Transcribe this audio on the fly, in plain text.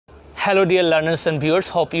Hello dear learners and viewers,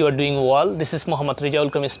 hope you are doing well. This is Mohammad Rezaul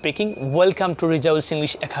speaking. Welcome to Rezaul's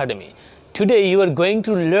English Academy. Today you are going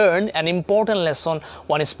to learn an important lesson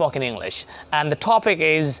on spoken English, and the topic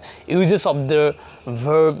is uses of the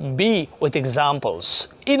verb be with examples.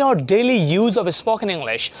 In our daily use of spoken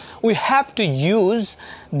English, we have to use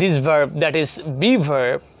this verb, that is be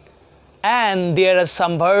verb, and there are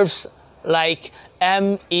some verbs like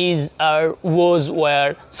am, is, are, was,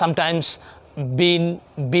 were, sometimes been,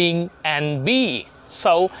 being, and be.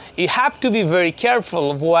 So you have to be very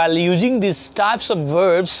careful while using these types of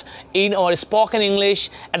verbs in our spoken English,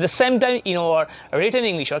 at the same time in our written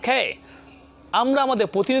English, okay? আমরা আমাদের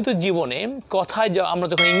প্রতিনিয়ত জীবনে কথায় আমরা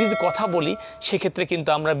যখন ইংরেজিতে কথা বলি সেক্ষেত্রে কিন্তু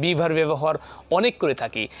আমরা বি ভার্ব ব্যবহার অনেক করে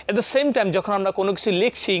থাকি। এট দ্য সেম টাইম যখন আমরা কোনো কিছু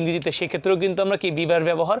লিখছি ইংরেজিতে সেক্ষেত্রেও কিন্তু আমরা কি বি ভার্ব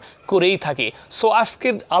ব্যবহার করেই থাকি। সো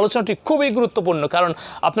আজকের আলোচনাটি খুবই গুরুত্বপূর্ণ, কারণ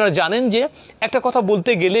আপনারা জানেন যে একটা কথা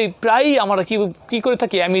বলতে গেলে প্রায়ই আমরা কি করে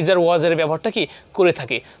থাকি, অ্যাম, ইজ, আর, ওয়াজ এর ব্যবহারটা কি করে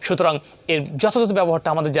থাকি। সুতরাং এর যথাযথ ব্যবহারটা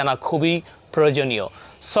আমাদের জানা খুবই প্রয়োজনীয়।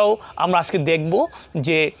 সো আমরা আজকে দেখব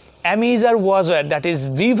যে am, is, R, was, were, that is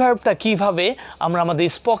B ভার্বটা কীভাবে আমরা আমাদের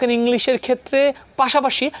স্পোকেন ইংলিশের ক্ষেত্রে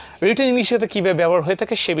পাশাপাশি রিটেন ইংলিশের ক্ষেত্রে কীভাবে ব্যবহার হয়ে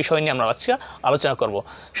থাকে সে বিষয় নিয়ে আমরা আজকে আলোচনা করব।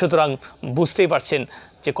 সুতরাং বুঝতেই পারছেন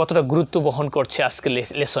যে কতটা গুরুত্ব বহন করছে আজকের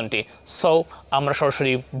লেসনটি। সো আমরা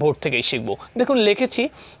সরাসরি বোর্ড থেকেই শিখব। দেখুন লিখেছি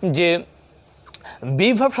যে বি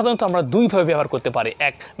ভার্ব সাধারণত আমরা দুইভাবে ব্যবহার করতে পারি,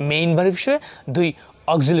 এক মেইন ভার্ব হিসেবে, দুই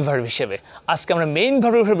অক্সিলারি ভার্ব হিসেবে। আজকে আমরা মেইন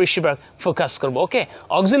ভার্বের উপর বেশিরভাগ ফোকাস করব, ওকে?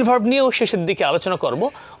 অক্সিলারি ভার্ব নিয়েও শেষের দিকে আলোচনা করব,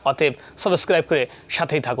 অতএব সাবস্ক্রাইব করে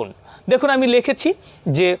সাথেই থাকুন। দেখুন আমি লিখেছি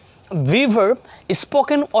যে বি ভার্ব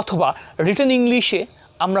স্পোকেন অথবা রিটেন ইংলিশে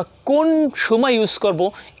আমরা কোন সময় ইউজ করব,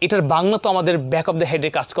 এটার বাংলা তো আমাদের ব্যাক অফ দ্য হেডে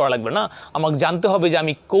কাজ করা লাগবে না, আমাকে জানতে হবে যে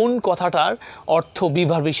আমি কোন কথাটার অর্থ বি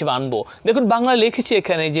ভার্ব হিসেবে আনবো। দেখুন বাংলা লিখেছি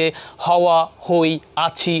এখানে যে হওয়া, হই,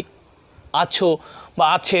 আছি, আছো বা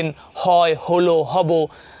আছেন, হয়, হলো, হব,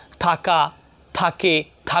 থাকা, থাকে,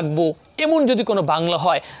 থাকবো, এমন যদি কোনো বাংলা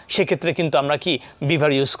হয় সেক্ষেত্রে কিন্তু আমরা কি বি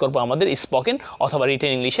ভার্ব ইউজ করবো আমাদের স্পোকেন অথবা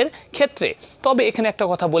রিটেন ইংলিশের ক্ষেত্রে। তবে এখানে একটা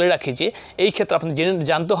কথা বলে রাখি যে এই ক্ষেত্রে আপনাদের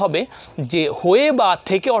জানতে হবে যে হয়ে বা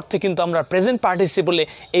থেকে অর্থে কিন্তু আমরা প্রেজেন্ট পার্টিসিপলে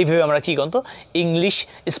এইভাবে আমরা কী গন্ত ইংলিশ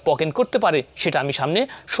স্পোকেন করতে পারি, সেটা আমি সামনে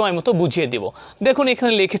সময় মতো বুঝিয়ে দেব। দেখুন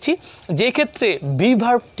এখানে লিখেছি যে ক্ষেত্রে বি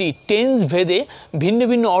ভার্বটি টেন্স ভেদে ভিন্ন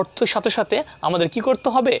ভিন্ন অর্থের সাথে সাথে আমাদের কি করতে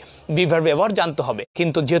হবে, বি ভার্ব ব্যবহার জানতে হবে।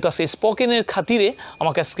 কিন্তু যেহেতু আজকে স্পোকেনের খাতিরে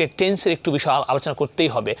আমাকে আজকে টেন্সের একটু বিষয় আলোচনা করতেই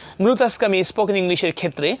হবে। মূলত আজকে আমি স্পোকেন ইংলিশের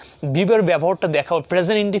ক্ষেত্রে বি ভার্ব ব্যবহারটা দেখাবো।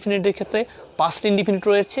 প্রেজেন্ট ইনডিফিনিটের ক্ষেত্রে পাস্ট ইনডিফিনিট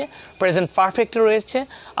রয়েছে, প্রেজেন্ট পারফেক্ট রয়েছে,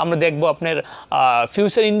 আমরা দেখব আপনার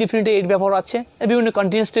ফিউচার ইনডিফিনিটে এর ব্যবহার আছে, বিভিন্ন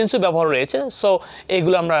কন্টিনিউয়াস টেন্সও ব্যবহার রয়েছে। সো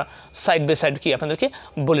এগুলো আমরা সাইড বাই সাইড কি আপনাদেরকে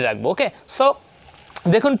বলে রাখবো, ওকে? সো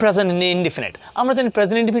দেখুন প্রেজেন্ট ইনডিফিনিট, আমরা জানি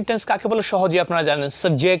প্রেজেন্ট ইনডিফিনিট টেন্স কাকে বলে সহজেই আপনারা জানেন,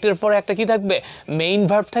 সাবজেক্টের পরে একটা কি থাকবে, মেইন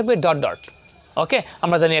ভার্ব থাকবে, ডট ডট, ওকে?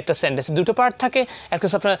 আমরা জানি একটা সেন্টেন্সে দুটো পার্ট থাকে, একটা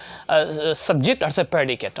আপনার সাবজেক্ট আর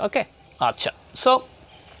প্রেডিকেট, ওকে? আচ্ছা, সো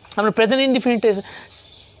আমরা প্রেজেন্ট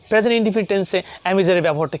ইনডিফিনিট টেন্সে অ্যাম, ইজ, এর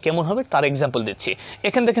ব্যবহারটা কেমন হবে তার এক্সাম্পল দিচ্ছি।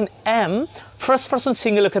 এখানে দেখেন অ্যাম ফার্স্ট পারসন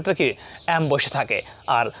সিঙ্গেলের ক্ষেত্রে কি অ্যাম বসে থাকে,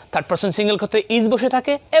 আর থার্ড পারসন সিঙ্গেল ক্ষেত্রে ইজ বসে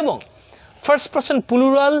থাকে, এবং first person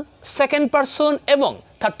plural, second person এবং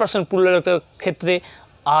থার্ড পারসন প্লুরালের ক্ষেত্রে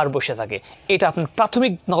আর বসে থাকে। এটা আপনার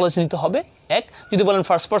প্রাথমিক নলেজ নিতে হবে। এক, যদি বলেন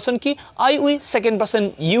ফার্স্ট পারসন কি I, we, second person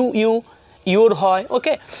you, your হয়,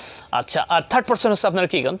 ওকে? আচ্ছা, আর থার্ড পারসন হচ্ছে আপনার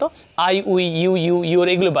কি কিন্তু আই, উই, ইউর,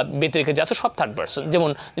 এগুলো বেঁধে রেখে যাচ্ছে সব থার্ড পারসন। যেমন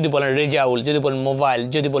যদি বলেন রেজাউল, যদি বলেন মোবাইল,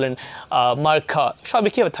 যদি বলেন মার্খা, সবই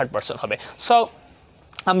কী হবে, থার্ড পারসন হবে। সো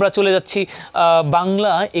আমরা চলে যাচ্ছি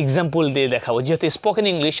বাংলা এক্সাম্পল দিয়ে দেখাবো, যেহেতু স্পোকেন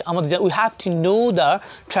ইংলিশ আমাদের we have to know the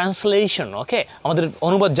translation, ওকে? আমাদের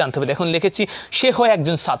অনুবাদ জানতে হবে। দেখুন লিখেছি সে হয়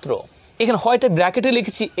একজন ছাত্র, এখানে হয়টা ব্র্যাকেটে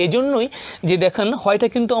লিখেছি এজন্যই যে দেখেন হয়টা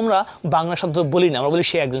কিন্তু আমরা বাংলা শব্দ বলি না, আমরা বলি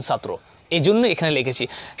সে একজন ছাত্র, এই জন্য এখানে লিখেছি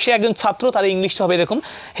সে একজন ছাত্র। তার ইংলিশটা হবে এরকম,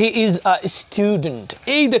 হি ইজ আ স্টুডেন্ট।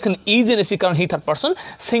 এই দেখেন ইজ এনেছি কারণ he third person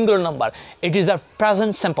singular number, it is a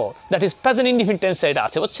present simple, that is present indefinite টেন্সে এটা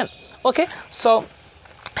আছে, বুঝছেন, ওকে? So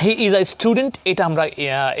he is a student, এটা আমরা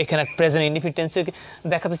এখানে প্রেজেন্ট ইনডিফিনিট টেন্সে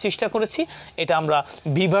দেখাতে চেষ্টা করেছি, এটা আমরা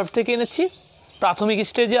বি ভার্ব থেকে এনেছি, প্রাথমিক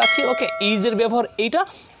স্টেজে আছি, ওকে? ইজের ব্যবহার এইটা।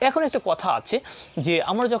 এখন একটা কথা আছে যে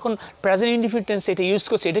আমরা যখন প্রেজেন্ট ইনডিফিনিট টেন্সে এটা ইউজ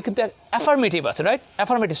করছি, এটা কিন্তু অ্যাফার্মেটিভ আছে, right?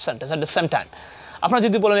 Affirmative sentence at the same time. আপনারা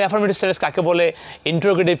যদি বলেন অ্যাফার্মেটিভ সেন্টেন্স কাকে বলে,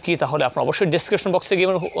 ইন্টারোগেটিভ কি, তাহলে আপনারা অবশ্যই ডেসক্রিপশন বক্সে গিয়ে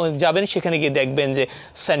যাবেন, সেখানে গিয়ে দেখবেন যে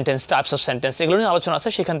সেন্টেন্স, টাইপস অফ সেন্টেন্স, এগুলো নিয়ে আলোচনা আছে,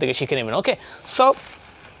 সেখান থেকে শিখে নেবেন, ওকে? সো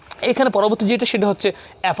এখানে পরবর্তী যেটা সেটা হচ্ছে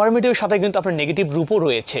অ্যাফার্মেটিভের সাথে কিন্তু আপনার নেগেটিভ রূপও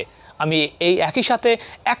রয়েছে। আমি এই একই সাথে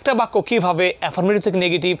একটা বাক্য কীভাবে অ্যাফার্মেটিভ থেকে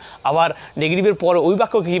নেগেটিভ, আবার নেগেটিভের পরে ওই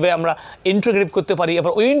বাক্যকে কীভাবে আমরা ইন্টারোগেটিভ করতে পারি,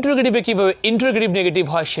 আবার ওই ইন্টারোগেটিভে কীভাবে ইন্টারোগেটিভ নেগেটিভ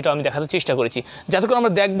হয় সেটা আমি দেখাতে চেষ্টা করেছি, যাতে করে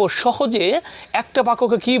আমরা দেখব সহজে একটা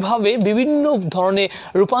বাক্যকে কীভাবে বিভিন্ন ধরনের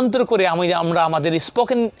রূপান্তর করে আমরা আমাদের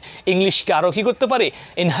স্পোকেন ইংলিশকে আরও কী করতে পারি,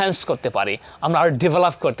 এনহ্যান্স করতে পারি, আমরা আরও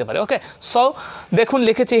ডেভেলপ করতে পারি। ওকে, সো দেখুন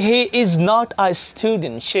লিখেছে he is not a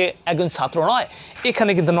student, সে একজন ছাত্র নয়।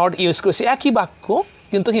 এখানে কিন্তু নট ইউজ করেছি, একই বাক্য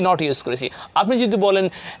কিন্তু কি নট ইউজ করেছি। আপনি যদি বলেন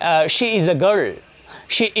she is a girl,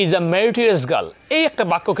 she is a meritorious girl, এই একটা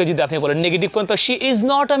বাক্যকে যদি আপনি বলেন নেগেটিভ করেন, তো she is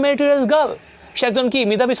not a meritorious girl, সে একজন কি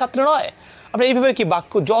মেধাবী ছাত্র নয়। আপনি এইভাবে কি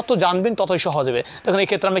বাক্য যত জানবেন ততই সহজ হবে। তখন এই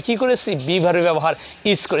ক্ষেত্রে আমরা কী করেছি, বি ভার্বের ব্যবহার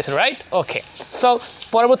ইজ করেছি, রাইট? ওকে, সো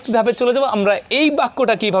পরবর্তী ধাপে চলে যাব। আমরা এই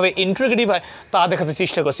বাক্যটা কীভাবে ইন্টারোগেটিভ হয় তা দেখাতে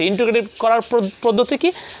চেষ্টা করছি। ইন্টারোগেটিভ করার পদ্ধতি কি,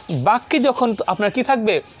 বাক্যে যখন আপনার কি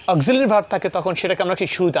থাকবে, অক্সিলারি ভার্ব থাকে, তখন সেটাকে আমরা কি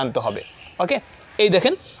শুরুতে আনতে হবে। ওকে, এই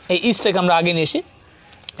দেখেন এই ইজটাকে আমরা আগে নিয়ে এসি,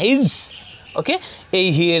 ইজ। ওকে, এই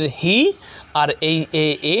হিয়ের হি আর এই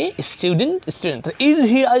a student, student, is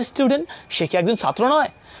he a student, সে কি একজন ছাত্র নয়,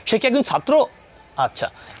 সে কি একজন ছাত্র? আচ্ছা,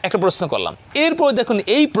 একটা প্রশ্ন করলাম, এরপর দেখুন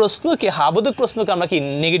এই প্রশ্নকে, হাবোধক প্রশ্নকে আমরা কি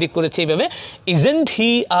নেগেটিভ করেছি এইভাবে, isn't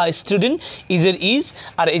he a student, ইজের is,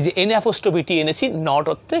 আর এই যে এন অ্যাপোস্ট্রফি টি এনেছি নট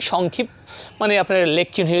অর্থে সংক্ষিপ্ত, মানে আপনার লেখ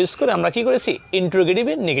চিহ্ন ইউজ করে আমরা কী করেছি,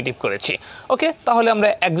 ইন্টারোগেটিভে নেগেটিভ করেছি। ওকে, তাহলে আমরা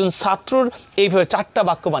একজন ছাত্রর এইভাবে 4টা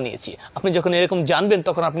বাক্য বানিয়েছি। আপনি যখন এরকম জানবেন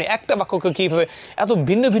তখন আপনি একটা বাক্যকে কীভাবে এত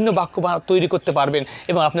ভিন্ন ভিন্ন বাক্য তৈরি করতে পারবেন,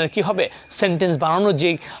 এবং আপনার কি হবে, সেন্টেন্স বানানোর যে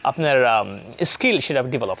আপনার স্কিল সেটা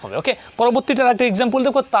ডেভেলপ হবে। ওকে, পরবর্তীটার একটা এক্সাম্পল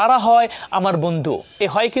দেখো, তারা হয় আমার বন্ধু। এ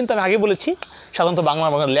হয় কিন্তু আমি আগে বলেছি সাধারণত বাংলা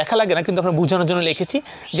লেখা লাগে না, কিন্তু আপনার বোঝানোর জন্য লিখেছি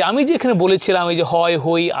যে আমি যে এখানে বলেছিলাম এই যে হয়,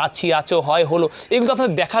 হই, আছি, আছো, হয়, হলো, এগুলো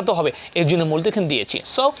আপনার দেখাতে হবে, এর জন্য মূলত এখানে দিয়েছি।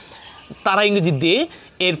 সো তারা ইংরেজি দে,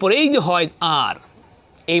 এরপরে এই যে হয় আর,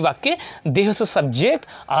 এই বাক্যে দে হচ্ছে সাবজেক্ট,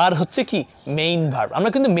 আর হচ্ছে কি মেইন ভার্ব। আমরা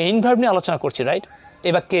কিন্তু মেইন ভার্ব নিয়ে আলোচনা করছি, রাইট?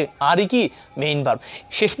 এই বাক্যে আরই কি মেইন ভার্ব।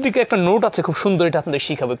 শেষ দিকে একটা নোট আছে খুব সুন্দর, এটা আপনাদের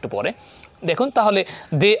শিখাবো একটু পরে। দেখুন তাহলে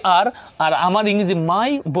দে আর, আর আমার ইংরেজি মাই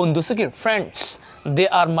বন্ধু হচ্ছে কি friends, they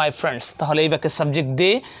R my friends. তাহলে এই বাক্যে সাবজেক্ট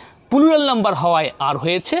দে প্লুরাল নাম্বার হওয়ায় আর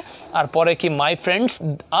হয়েছে, আর পরে কি my friends,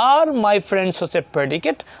 R my friends হচ্ছে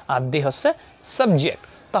প্রেডিকেট, আর দে হচ্ছে সাবজেক্ট।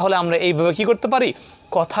 তাহলে আমরা এইভাবে কি করতে পারি,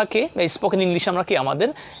 কথাকে স্পোকেন ইংলিশে আমরা কি আমাদের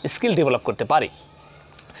স্কিল ডেভেলপ করতে পারি।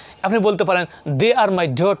 আপনি বলতে পারেন দে আর মাই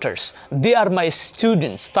daughters, they R my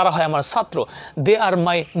students, তারা হয় আমার ছাত্র, দে আর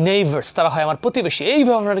মাই নেইবার্স, তারা হয় আমার প্রতিবেশী।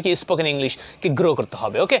 এইভাবে আপনারা কি স্পোকেন ইংলিশকে গ্রো করতে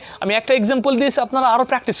হবে। ওকে, আমি একটা এক্সাম্পল দিয়েছি, আপনারা আরও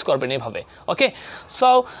প্র্যাকটিস করবেন এইভাবে। ওকে, so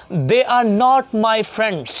they are not my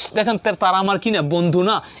friends, দেখেন তারা আমার কি না, বন্ধু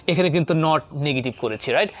না, এখানে কিন্তু নট নেগেটিভ করেছি,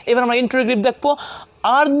 রাইট? এবার আমরা ইন্টারোগেটিভ দেখবো,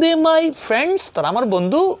 আর দে মাই ফ্রেন্ডস, তারা আমার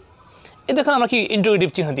বন্ধু, এই দেখুন আমরা কি ইন্টারোগেটিভ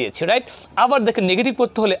চিহ্ন দিয়েছি, রাইট? আবার দেখেন নেগেটিভ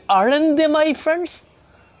করতে হলে আরন্ট দে মাই ফ্রেন্ডস,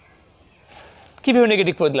 কীভাবে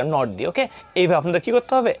নেগেটিভ করে দিলাম, নট দিয়ে। ওকে, এইভাবে আপনাদের কী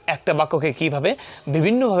করতে হবে, একটা বাক্যকে কীভাবে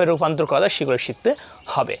বিভিন্নভাবে রূপান্তর করা যায় সেগুলো শিখতে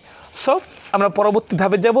হবে। সো আমরা পরবর্তী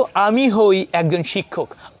ধাপে যাব। আমি হই একজন শিক্ষক,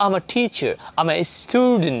 আমার টিচার, আমার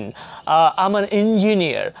স্টুডেন্ট, আমার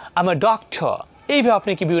ইঞ্জিনিয়ার, আমার ডক্টর। এইভাবে আপনি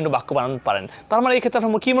কি বিভিন্ন বাক্য বানাতে পারেন। তার মানে এই ক্ষেত্রে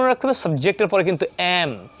আপনার কী মনে রাখতে হবে, সাবজেক্টের পরে কিন্তু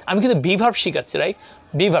এম, আমি কিন্তু be verb শিখাচ্ছি, right?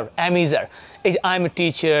 Be verb, M is আর, এই যে I M a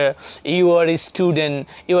teacher, you R a student,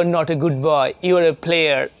 you are not a good boy, you R a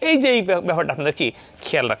player, এই যে এই ব্যাপারটা আপনাদের কি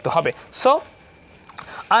খেয়াল রাখতে হবে। So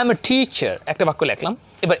I M a teacher, একটা বাক্য লিখলাম,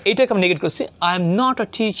 এবার এইটাকে আমি নেগেট করছি, I am not a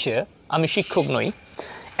teacher, আমি শিক্ষক নই।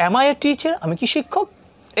 অ্যাম আই এ টিচার, আমি কি শিক্ষক?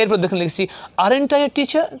 এরপর দেখুন লিখছি আরেন্ট আই এ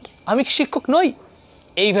টিচার, আমি কি শিক্ষক নই।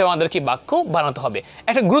 এইভাবে আমাদের কি বাক্য বানাতে হবে।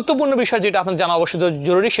 একটা গুরুত্বপূর্ণ বিষয় যেটা আপনার জানা অবশ্যই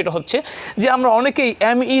জরুরি, সেটা হচ্ছে যে আমরা অনেকেই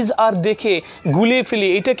এম ইজ আর দেখে গুলিয়ে ফেলি,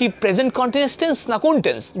 এটা কি প্রেজেন্ট কন্টিনিউয়াস টেন্স না কোন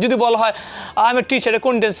টেন্স। যদি বলা হয় আই এম এ টিচার,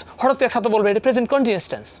 কোন টেন্স, হঠাৎ এক সাথে বলবে এটা প্রেজেন্ট কন্টিনিউয়াস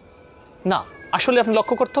টেন্স না। আসলে আপনি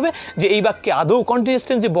লক্ষ্য করতে হবে যে এই বাক্যে আদৌ কন্টিনিউয়াস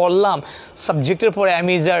টেন্স যে বললাম, সাবজেক্টের পরে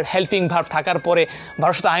অ্যামিজার হেল্পিং ভার্ব থাকার পরে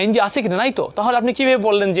ভার্বের সাথে আইএনজি আছে কিনা, নাই তো, তাহলে আপনি কীভাবে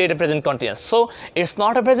বললেন যে এটা present continuous. So it's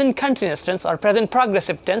not a present continuous tense R present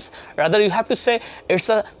progressive tense, rather you have to say it's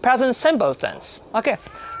a present simple tense. Okay,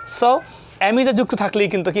 so am is are যুক্ত থাকলেই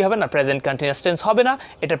কিন্তু কী হবে না, প্রেজেন্ট কন্টিনিউয়াস টেন্স হবে না,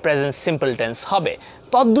 এটা প্রেজেন্ট সিম্পল টেন্স হবে।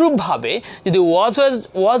 তদ্রূপভাবে যদি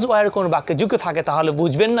ওয়াজ ওয়ার কোনো বাক্যে যুক্ত থাকে তাহলে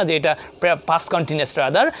বুঝবেন না যে এটা past continuous,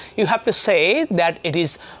 rather you have to say that it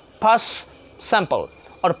is past simple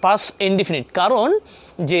or past indefinite. কারণ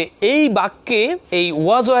যে এই বাক্যে এই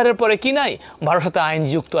ওয়াজ ওয়ারের পরে কি নাই, ভার্বের সাথে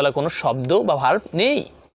আইএনজি যুক্তওয়ালা কোনো শব্দ বা ভার্ব নেই।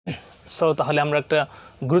 সো তাহলে আমরা একটা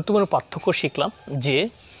গুরুত্বপূর্ণ পার্থক্য শিখলাম যে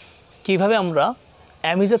কিভাবে আমরা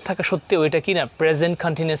অ্যামিজার থাকা সত্ত্বেও এটা কি না প্রেজেন্ট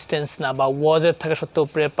কন্টিনিউয়াস টেন্স না, বা ওয়াজের থাকা সত্ত্বেও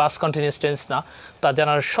পাস্ট কন্টিনিউয়াস টেন্স না, তা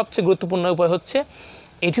জানার সবচেয়ে গুরুত্বপূর্ণ উপায় হচ্ছে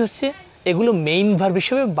এটি হচ্ছে এগুলো মেইন ভার্ব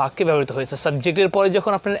হিসেবে বাক্যে ব্যবহৃত হয়েছে। সাবজেক্টের পরে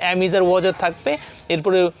যখন আপনার অ্যাম ইজ আর ওয়াজ আর থাকবে,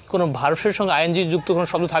 এরপরে কোনো ভার্বের সঙ্গে আইএনজি যুক্ত কোনো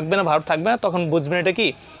শব্দ থাকবে না, ভার্ব থাকবে না, তখন বুঝবেন এটা কি,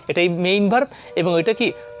 এটাই মেইন ভার্ব। এবং এটা কি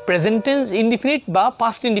প্রেজেন্ট টেন্স ইনডিফিনিট বা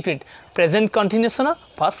পাস্ট ইনডিফিনিট, প্রেজেন্ট কন্টিনিউয়াসও না,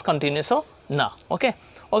 পাস্ট কন্টিনিউয়াসও না। ওকে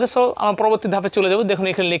ওকে, সো আমরা পরবর্তী ধাপে চলে যাব। দেখুন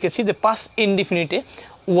এখানে লিখেছি যে পাস্ট ইনডিফিনিটে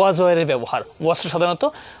ওয়াজ ওয়ারের ব্যবহার। ওয়াজটা সাধারণত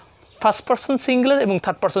ফার্স্ট পারসন সিঙ্গুলার এবং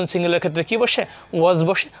থার্ড পারসন সিঙ্গুলার ক্ষেত্রে কী বসে, ওয়াজ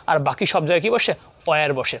বসে, আর বাকি সব জায়গায় কী বসে,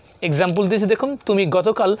 ওয়ার বসে। এক্সাম্পল দিয়েছি দেখুন, তুমি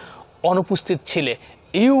গতকাল অনুপস্থিত ছিলে,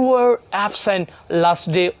 you were absent last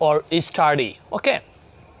day or study. ওকে,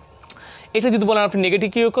 এটা যদি বলেন আপনি নেগেটিভ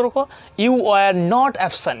কী করবো, ইউ ওয়ার নট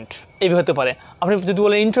অ্যাবসেন্ট, এইভাবে হতে পারে। আপনি যদি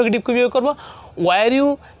বলেন ইন্টারোগেটিভ কী করবো, ওয়ার ইউ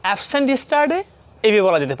অ্যাবসেন্ট স্টাডি, এইভাবে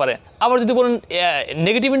বলা যেতে পারে। আবার যদি বলেন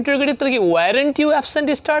নেগেটিভ ইন্টারোগেটিভ, তাহলে কি ওয়ারেন্ট ইউ অ্যাবসেন্ট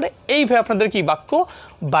স্টাডি, এইভাবে আপনাদের কি বাক্য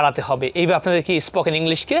বাড়াতে হবে, এইভাবে আপনাদের কি স্পোকেন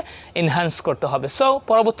ইংলিশকে এনহ্যান্স করতে হবে। সো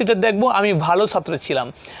পরবর্তীটা দেখবো, আমি ভালো ছাত্র ছিলাম,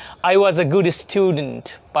 I was a good student,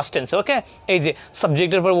 past tense. ওকে, এই যে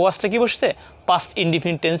সাবজেক্টের পর ওয়াজটা কি বসছে, পাস্ট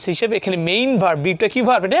ইনডিফিনিট টেন্স হিসেবে। এখানে মেইন ভার্ব, বিটা কি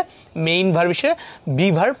ভার্ব, এটা মেইন ভার্ব হিসেবে, বি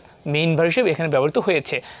ভার্ব মেইন ভার্ব হিসেবে এখানে ব্যবহৃত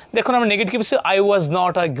হয়েছে। দেখুন আমরা নেগেটিভ করেছি, I was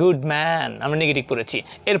not a good man, আমরা নেগেটিভ করেছি।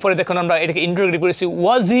 এরপরে দেখুন আমরা এটাকে ইন্টারোগেটিভ করেছি,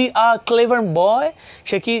 ওয়াজ হি আ ক্লেভার বয়,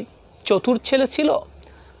 সে কি চতুর ছেলে ছিল,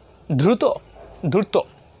 ধূর্ত।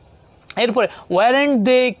 এরপরে ওয়ারেন্ট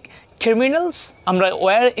দে ক্রিমিনালস, আমরা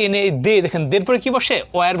ওয়ার এনে দে, দেখেন দের পরে কী বসে,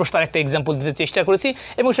 ওয়ার বসে। তার একটা এক্সাম্পল দিতে চেষ্টা করেছি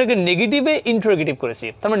এবং সেটাকে নেগেটিভে ইন্টারোগেটিভ করেছি।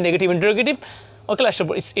 তার মানে নেগেটিভ ইন্টারোগেটিভ, ওকে, লাস্টের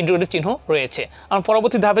ইন্টারোগেটিভ চিহ্ন রয়েছে। আমরা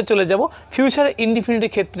পরবর্তী ধাপে চলে যাব। ফিউচার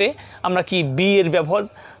ইনডিফিনিটের ক্ষেত্রে আমরা কি বি এর ব্যবহার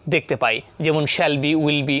দেখতে পাই, যেমন শ্যাল বি,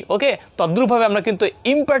 উইল বি। ওকে, তদ্রূপভাবে আমরা কিন্তু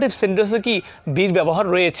ইম্পারেটিভ সেন্টেন্সে কি বির ব্যবহার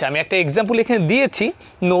রয়েছে। আমি একটা এক্সাম্পল এখানে দিয়েছি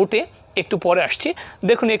নোটে, একটু পরে আসছি।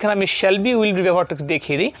 দেখুন এখানে আমি শ্যাল বি, উইল বি ব্যবহারটা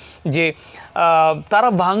দেখিয়ে দিই, যে তারা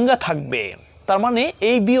ভাঙ্গা থাকবে। তার মানে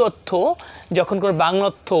এই বি অর্থ যখন কোনো বাংলা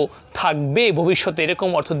অর্থ থাকবে ভবিষ্যতে এরকম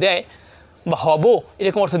অর্থ দেয়, বা হব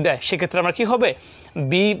এরকম অর্থ দেয়, সেক্ষেত্রে আমরা কী হবে,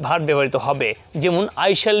 বি ভার্ব ব্যবহৃত হবে। যেমন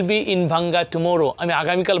আই শ্যাল বি ইন ভাঙ্গা টুমোরো, আমি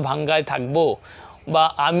আগামীকাল ভাঙ্গায় থাকবো, বা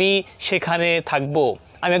আমি সেখানে থাকবো,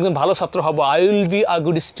 আমি একজন ভালো ছাত্র হব, I will be a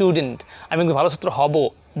good student, আমি একজন ভালো ছাত্র হব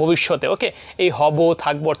ভবিষ্যতে। ওকে, এই হব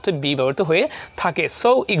থাকবো অর্থে বি ব্যবহৃত হয়ে থাকে।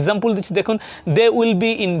 সো এক্সাম্পল দিচ্ছি দেখুন, দে উইল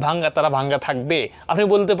বি ইন ভাঙ্গা, তারা ভাঙ্গা থাকবে। আপনি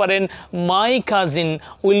বলতে পারেন my cousin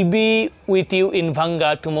will be with you in ভাঙ্গা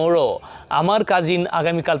টুমোরো, আমার কাজিন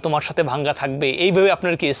আগামীকাল তোমার সাথে ভাঙ্গা থাকবে। এইভাবে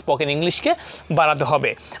আপনার কি স্পোকেন ইংলিশকে বাড়াতে হবে।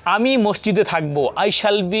 আমি মসজিদে থাকবো, I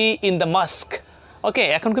shall be in the mask. ওকে,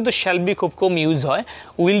 এখন কিন্তু শ্যাল বি খুব কম ইউজ হয়,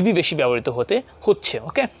 উইল বি বেশি ব্যবহৃত হচ্ছে।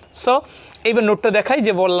 ওকে, সো এইবার নোটটা দেখাই,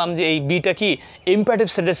 যে বললাম যে এই বিটা কি ইম্পারেটিভ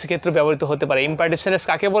সেন্টেন্সের ক্ষেত্রে ব্যবহৃত হতে পারে। ইম্পারেটিভ সেন্টেন্স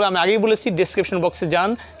কাকে বলে আমি আগেই বলেছি, ডেসক্রিপশন বক্সে যান,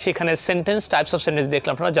 সেখানে সেন্টেন্স টাইপস অফ সেন্টেন্স দেখলে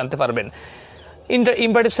আপনারা জানতে পারবেন।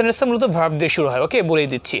 ইম্পারেটিভ সেন্টেন্সটা মূলত ভার্ব দিয়ে শুরু হয়। ওকে, বলেই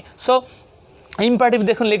দিচ্ছি। সো ইম্পারেটিভ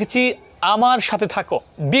দেখুন লিখেছি, আমার সাথে থাকো,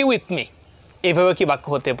 বি উইথ মি, এইভাবে কি বাক্য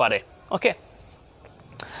হতে পারে। ওকে,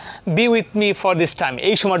 B with me for this time,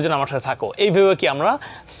 এই সময়ের জন্য আমার সাথে থাকো, এইভাবে কি আমরা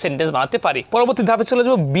সেন্টেন্স বানাতে পারি। পরবর্তী ধাপে চলে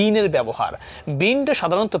যাবো, বিনের ব্যবহার। বিনটা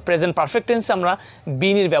সাধারণত প্রেজেন্ট পারফেক্ট টেন্সে আমরা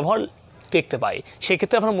বিনের ব্যবহার দেখতে পাই।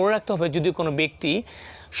 সেক্ষেত্রে আপনার মনে রাখতে হবে, যদি কোনো ব্যক্তি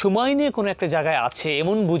সময় নিয়ে কোনো একটা জায়গায় আছে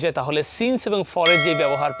এমন বুঝে, তাহলে সিন্স এবং ফরের যে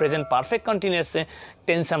ব্যবহার প্রেজেন্ট পারফেক্ট কন্টিনিউয়াস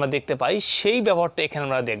টেন্সে আমরা দেখতে পাই, সেই ব্যবহারটা এখানে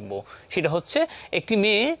আমরা দেখব। সেটা হচ্ছে, একটি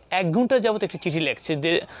মেয়ে 1 ঘন্টা যাবত একটি চিঠি লিখছে,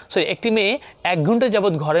 একটি মেয়ে 1 ঘন্টা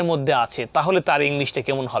যাবত ঘরের মধ্যে আছে, তাহলে তার ইংলিশটা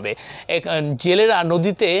কেমন হবে। জেলেরা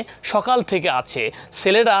নদীতে সকাল থেকে আছে,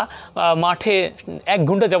 ছেলেরা মাঠে 1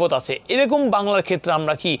 ঘন্টা যাবত আছে। এরকম বাংলার ক্ষেত্রে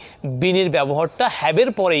আমরা কি বিনের ব্যবহারটা হ্যাবের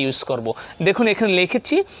পরে ইউজ করব। দেখুন এখানে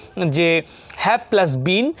লিখেছি যে হ্যাভ প্লাস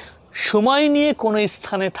বিন সময় নিয়ে কোনো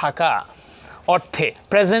স্থানে থাকা অর্থে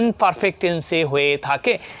প্রেজেন্ট পারফেক্ট টেন্সে হয়ে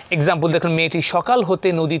থাকে। এক্সাম্পল দেখুন, মেয়েটি সকাল হতে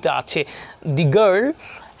নদীতে আছে, দি গার্ল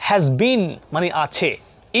হ্যাজ বিন মানে আছে,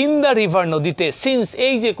 ইন দ্য রিভার নদীতে, সিন্স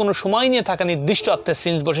এই যে কোনো সময় নিয়ে থাকা নির্দিষ্ট অর্থে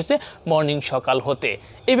সিন্স বসেছে, মর্নিং সকাল হতে।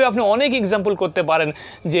 এইভাবে আপনি অনেক এক্সাম্পল করতে পারেন,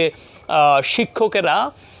 যে শিক্ষকেরা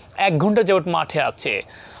 1 ঘন্টা যাবত মাঠে আছে,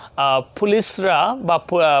 পুলিশরা বা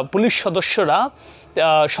পুলিশ সদস্যরা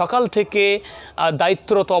সকাল থেকে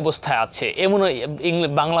দায়িত্বরত অবস্থায় আছে। এমন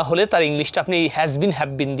বাংলা হলে তার ইংলিশটা আপনি হ্যাজ বিন হ্যাভ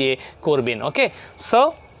বিন দিয়ে করবেন। ওকে, সো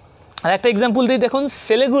আর একটা এক্সাম্পল দিয়ে দেখুন,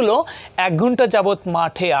 ছেলেগুলো 1 ঘন্টা যাবত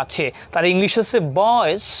মাঠে আছে, তার ইংলিশ হচ্ছে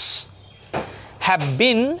boys have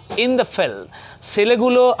been in the field,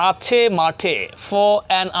 ছেলেগুলো আছে মাঠে ফর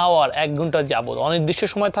অ্যান আওয়ার, 1 ঘন্টা যাবত, অনির্দিষ্ট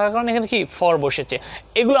সময় থাকার কারণে এখানে কি ফর বসেছে।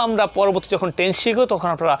 এগুলো আমরা পরবর্তী যখন টেন্স শিখবো তখন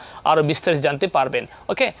আপনারা আরও বিস্তারিত জানতে পারবেন।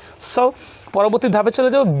 ওকে, সো পরবর্তী ধাপে চলে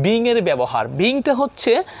যাবো বিং এর ব্যবহার। বিংটা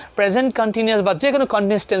হচ্ছে প্রেজেন্ট কন্টিনিউয়াস বা যে কোনো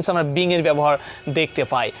কন্টিনিউয়াস টেন্স আমরা বিং এর ব্যবহার দেখতে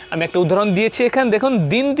পাই। আমি একটা উদাহরণ দিয়েছি এখানে দেখুন,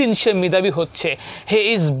 দিন দিন সে মেধাবী হচ্ছে, he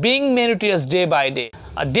is being meritorious day by day,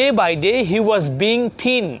 day by day he was being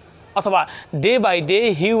thin, অথবা day by day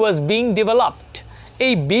he was being developed.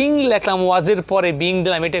 এই বিং লেখলাম, ওয়াজের পরে বিং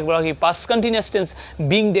দিলাম, এটা বলা কি পাস্ট কন্টিনিউয়াস টেন্স।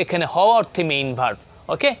 বিং এখানে হওয়া অর্থে মেইন ভার্ব।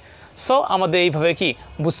 ওকে, সো আমাদের এইভাবে কি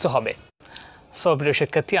বুঝতে হবে। সো প্রিয়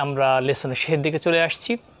শিক্ষার্থী, আমরা লেসনের শেষের দিকে চলে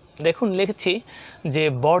আসছি। দেখুন লিখেছি যে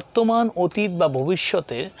বর্তমান, অতীত বা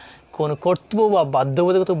ভবিষ্যতের কোনো কর্তব্য বা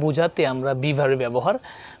বাধ্যবাধকতা বোঝাতে আমরা বি ভার্বের ব্যবহার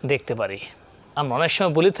দেখতে পারি। আমরা অনেক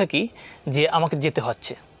সময় বলে থাকি যে আমাকে যেতে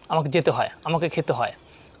হচ্ছে, আমাকে যেতে হয়, আমাকে খেতে হয়,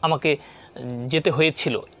 আমাকে যেতে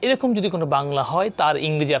হয়েছিল। এরকম যদি কোনো বাংলা হয় তার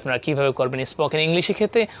ইংরেজি আপনারা কীভাবে করবেন স্পোকেন ইংলিশের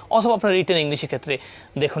ক্ষেত্রে অথবা আপনার রিটেন ইংলিশের ক্ষেত্রে।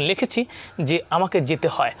 দেখুন লিখেছি যে আমাকে যেতে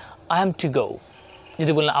হয়, আই অ্যাম টু গো।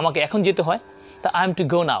 যদি বললেন আমাকে এখন যেতে হয়, তা আই এম টু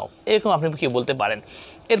গো নাও, এরকম আপনি কি বলতে পারেন।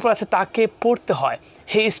 এরপর আছে তাকে পড়তে হয়,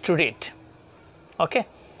 হি ইজ টু রিড। ওকে,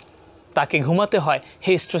 তাকে ঘুমাতে হয়,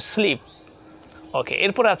 হি ইজ টু স্লিপ। ওকে,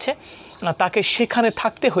 এরপর আছে তাকে সেখানে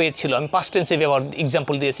থাকতে হয়েছিল, আমি পাস্ট টেন্সে ব্যবহার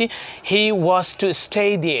এক্সাম্পল দিয়েছি, হি ওয়াজ টু স্টে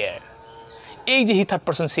দেয়ার। এই যে he third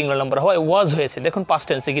person singular number হয়, ওয়াজ হয়েছে, দেখুন পাস্ট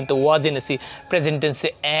টেন্সে কিন্তু ওয়াজ এনেছি, প্রেজেন্ট টেন্সে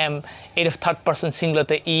এম, এর third person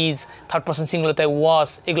সিঙ্গুলারতে is, third person সিঙ্গুলারতে ওয়াজ,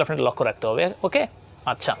 এগুলো আপনাকে লক্ষ্য রাখতে হবে। ওকে,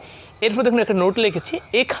 আচ্ছা, এরপর দেখুন একটা নোট লিখেছি,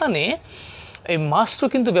 এখানে এই মাস্টও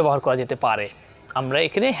কিন্তু ব্যবহার করা যেতে পারে। আমরা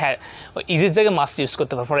এখানে হ্যাঁ ইজের জায়গায় মাস্ট ইউজ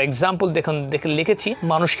করতে পারি। ফর এক্সাম্পল দেখুন লিখেছি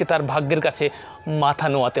মানুষকে তার ভাগ্যের কাছে মাথা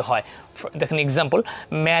নোয়াতে হয়। দেখুন example,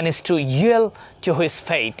 man is two Yale to his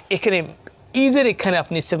ফেট। এখানে ইজের এখানে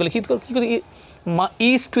আপনি ইচ্ছে করলে কী করে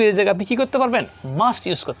ইজ টু এর জায়গায় আপনি কী করতে পারবেন, মাস্ট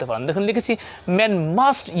ইউজ করতে পারেন। দেখুন লিখেছি man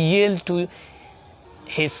must Yale to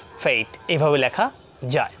his ফেট, এইভাবে লেখা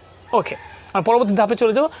যায়। ওকে, আর পরবর্তী ধাপে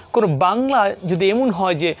চলে যাবো। কোনো বাংলা যদি এমন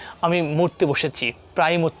হয় যে আমি মরতে বসেছি,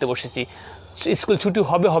 প্রায় মরতে বসেছি, স্কুল ছুটি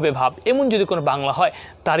হবে হবে ভাব, এমন যদি কোনো বাংলা হয়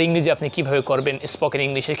তার ইংরেজি আপনি কীভাবে করবেন স্পোকেন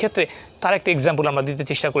ইংলিশের ক্ষেত্রে, তার একটা এক্সাম্পল আমরা দিতে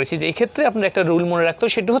চেষ্টা করেছি। যে এই ক্ষেত্রে আপনার একটা রুল মনে রাখতে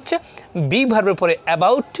হবে, সেটা হচ্ছে বি ভার্বের পরে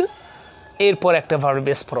অ্যাবাউট, এরপর একটা ভার্ব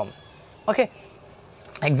বেস ফ্রম। ওকে,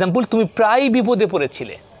 এক্সাম্পল, তুমি প্রায় বিপদে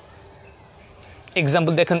পড়েছিলে।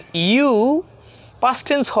 এক্সাম্পল দেখুন, ইউ পাস্ট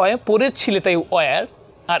টেন্স হয়, পড়েছিলে তাই ওয়ার,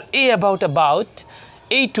 আর এই অ্যাবাউট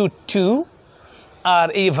এই টু, আর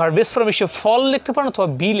এই ভার্ব বেস ফ্রম এসে ফল লিখতে পারেন অথবা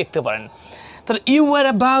বি লিখতে পারেন। তাহলে you R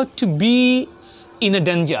about two be in a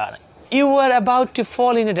danger, you R about to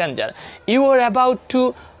fall in a danger, you R about to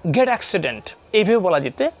get accident, এইভাবে বলা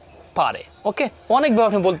যেতে পারে। ওকে, অনেকভাবে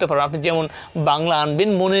আপনি বলতে পারেন। আপনি যেমন বাংলা আনবেন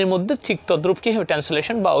মনের মধ্যে, ঠিক তদ্রূপ কী হবে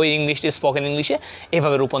ট্রান্সলেশন বা ওই ইংলিশটি স্পোকেন ইংলিশে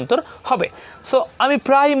এভাবে রূপান্তর হবে। সো আমি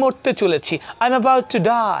প্রায় মরতে চলেছি, I am about to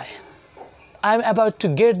die, I am about to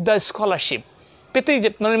get the scholarship, পেতেই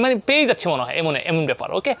মানে পেয়ে যাচ্ছে মনে হয়, এমন ব্যাপার।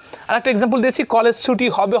 ওকে, আর একটা এক্সাম্পল দিয়েছি, কলেজ ছুটি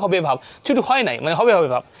হবে হবে ভাব, ছুটি হয় নাই মানে হবে হবে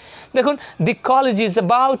ভাব। দেখুন, the college is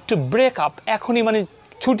about to break up, এখনই মানে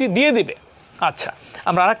ছুটি দিয়ে দেবে। আচ্ছা,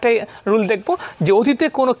 আমরা আরেকটা রুল দেখব, যে অতীতে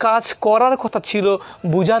কোনো কাজ করার কথা ছিল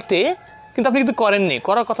বোঝাতে কিন্তু আপনি কিন্তু করেননি,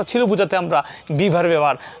 করার কথা ছিল বোঝাতে আমরা বি ভার্ব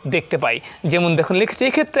ব্যবহার দেখতে পাই। যেমন দেখুন লিখেছি,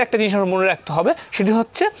 এক্ষেত্রে একটা জিনিস আমরা মনে রাখতে হবে, সেটি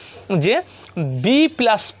হচ্ছে যে বি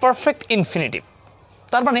প্লাস পারফেক্ট ইনফিনিটিভ।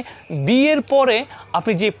 তার মানে বি এর পরে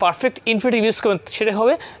আপনি যে পারফেক্ট ইনফিনিটিভ ইউজ করবেন সেটা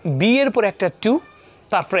হবে বি এর পরে একটা টু,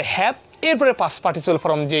 তারপরে হ্যাভ, এরপরে পাস্ট পার্টিসিপল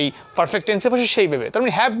ফর্ম যেই পারফেক্ট টেন্সে বসে সেইভাবে। তার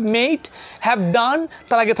মানে হ্যাভ মেড, হ্যাভ ডান,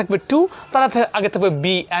 তার আগে থাকবে টু, তার আগে থাকবে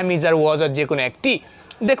বি, অ্যাম, ইজ আর ওয়াজ আর যে কোনো একটি।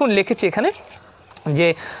 দেখুন লিখেছি এখানে যে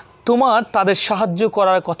তোমার তাদের সাহায্য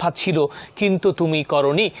করার কথা ছিল কিন্তু তুমি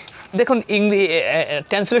করনি। দেখুন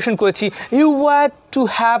ট্রান্সলেশন করেছি, you were to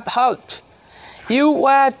have helped, you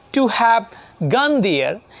were to have gone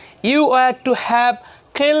there, you were to have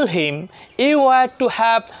killed him, you were to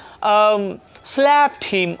have slapped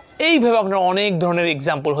him। এইভাবে আপনার অনেক ধরনের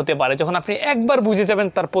এক্সাম্পল হতে পারে। যখন আপনি একবার বুঝে যাবেন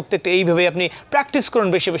তার প্রত্যেকটা এইভাবে আপনি প্র্যাকটিস করুন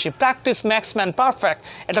বেশি বেশি। প্র্যাকটিস ম্যাক্স ম্যান পারফেক্ট,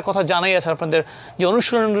 এটা কথা জানাই আছে আপনাদের, যে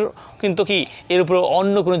অনুশীলন কিন্তু কি এর উপরে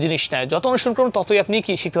অন্য কোনো জিনিস নাই। যত অনুশীলন করুন ততই আপনি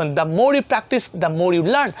কি শিখতে পারেন। The more you practice the more you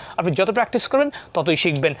learn, আপনি যত প্র্যাকটিস করবেন ততই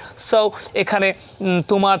শিখবেন। সো এখানে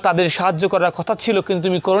তোমার তাদের সাহায্য করার কথা ছিল কিন্তু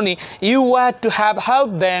তুমি করনি, you were to have help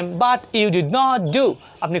them but you did not do,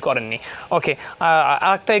 আপনি করেননি। ওকে,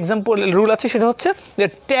 আরেকটা এক্সাম্পল রুল আছে, সেটা হচ্ছে যে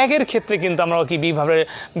ট্যাগের ক্ষেত্রে কিন্তু আমরা কি বি ভার্বের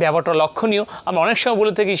ব্যবহারটা লক্ষণীয়। আমরা অনেক সময়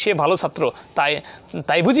বলে থাকি সে ভালো ছাত্র,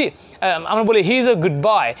 তাই বুঝি আমরা বলি he is a good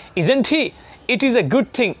boy, isn't he, it is a good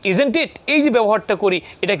thing isn't it, এই যে ব্যবহারটা করি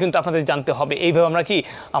এটা কিন্তু আপনাদের জানতে হবে। এইভাবে আমরা কি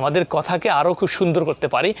আমাদের কথাকে আরও খুব সুন্দর করতে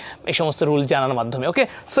পারি এই সমস্ত রুল জানার মাধ্যমে। ওকে,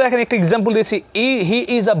 সো এখানে একটা এক্সাম্পল দিয়েছি, he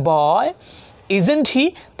is a boy isn't হি,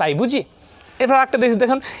 তাই বুঝি। এরপর একটা দিয়েছি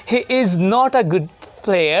দেখুন, he is not a good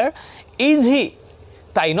player is he,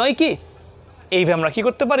 তাই নয় কি। এইভাবে আমরা কী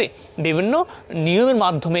করতে পারি, বিভিন্ন নিয়মের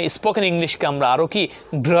মাধ্যমে স্পোকেন ইংলিশকে আমরা আরও কি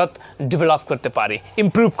গ্রোথ ডেভেলপ করতে পারি,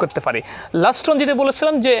 ইমপ্রুভ করতে পারি। লাস্ট ওয়ান যেটা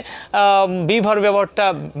বলেছিলাম যে বি ভার্ব ব্যবহারটা,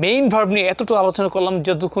 মেইন ভার্ব নিয়ে এতটুকু আলোচনা করলাম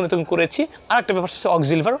যতক্ষণ এতক্ষণ করেছি। আর একটা ব্যাপার হচ্ছে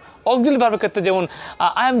অক্সিলারি ভার্ব। অক্সিলারি ভার্বের ক্ষেত্রে যেমন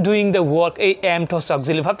I am doing the work, এই এমটা হচ্ছে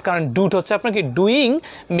অক্সিলারি ভার্ব, কারণ ডুটা হচ্ছে আপনার কি doing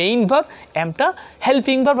main verb, এমটা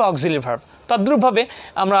helping verb, auxiliary verb. তদ্রূপভাবে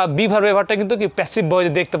আমরা বি ভার্ব ব্যবহারটা কিন্তু কি প্যাসিভ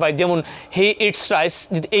ভয়েসে দেখতে পাই, যেমন হি ইটস রাইস,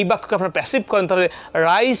 যদি এই বাক্যকে আপনারা প্যাসিভ করেন তাহলে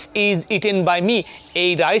rice is eaten by me, এই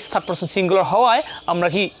রাইস থার্ড পারসন সিঙ্গুলার হওয়ায় আমরা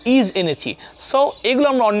কি ইজ এনেছি। সো এগুলো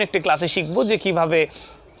আমরা অন্য একটা ক্লাসে শিখবো যে কীভাবে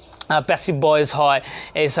প্যাসিভ ভয়েস হয়।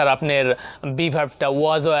 এছাড়া আপনার B ভার্বটা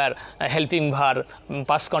was were, helping verb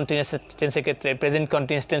past continuous টেন্সের ক্ষেত্রে প্রেজেন্ট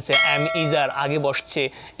কন্টিনিউয়াস টেন্সে অ্যাম ইজ আর আগে বসছে।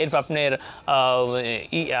 এরপর আপনার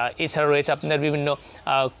এছাড়া রয়েছে আপনার বিভিন্ন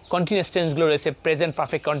কন্টিনিউয়াস টেন্সগুলো রয়েছে, প্রেজেন্ট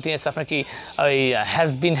পারফেক্ট কন্টিনিউয়াস আপনার কি ওই হ্যাজ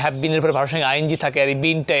বিন হ্যাভ বিনের উপরে ভার্বের সঙ্গে আইএনজি থাকে, আর এই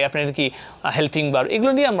বিনটাই আপনার কি হেল্পিং ভার্ব।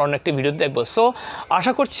 এগুলো নিয়ে আমরা অন্য একটা ভিডিও দেখবো। সো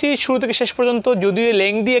আশা করছি শুরু থেকে শেষ পর্যন্ত, যদিও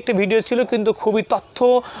লেংদি একটা ভিডিও ছিল কিন্তু খুবই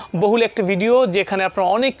তথ্যবহুল একটা ভিডিও, যেখানে আপনার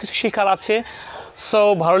অনেক কিছু শেখার আছে। সো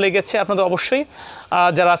ভালো লেগেছে আপনাদের অবশ্যই।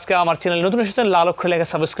 যারা আজকে আমার চ্যানেল নতুন এসেছেন, লাল অক্ষরে লেখা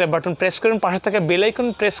সাবস্ক্রাইব বাটন প্রেস করবেন, পাশে থাকা বেল আইকন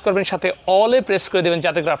প্রেস করবেন, সাথে অলে প্রেস করে দেবেন,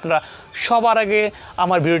 যাতে করে আপনারা সবার আগে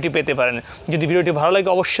আমার ভিডিওটি পেতে পারেন। যদি ভিডিওটি ভালো লাগে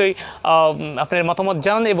অবশ্যই আপনার মতামত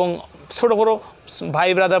জানান, এবং ছোটো বড়ো ভাই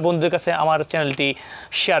ব্রাদার বন্ধুদের কাছে আমার চ্যানেলটি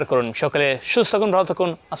শেয়ার করুন। সকলে সুস্থ থাকুন, ভালো থাকুন,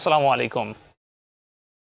 আসসালামু আলাইকুম।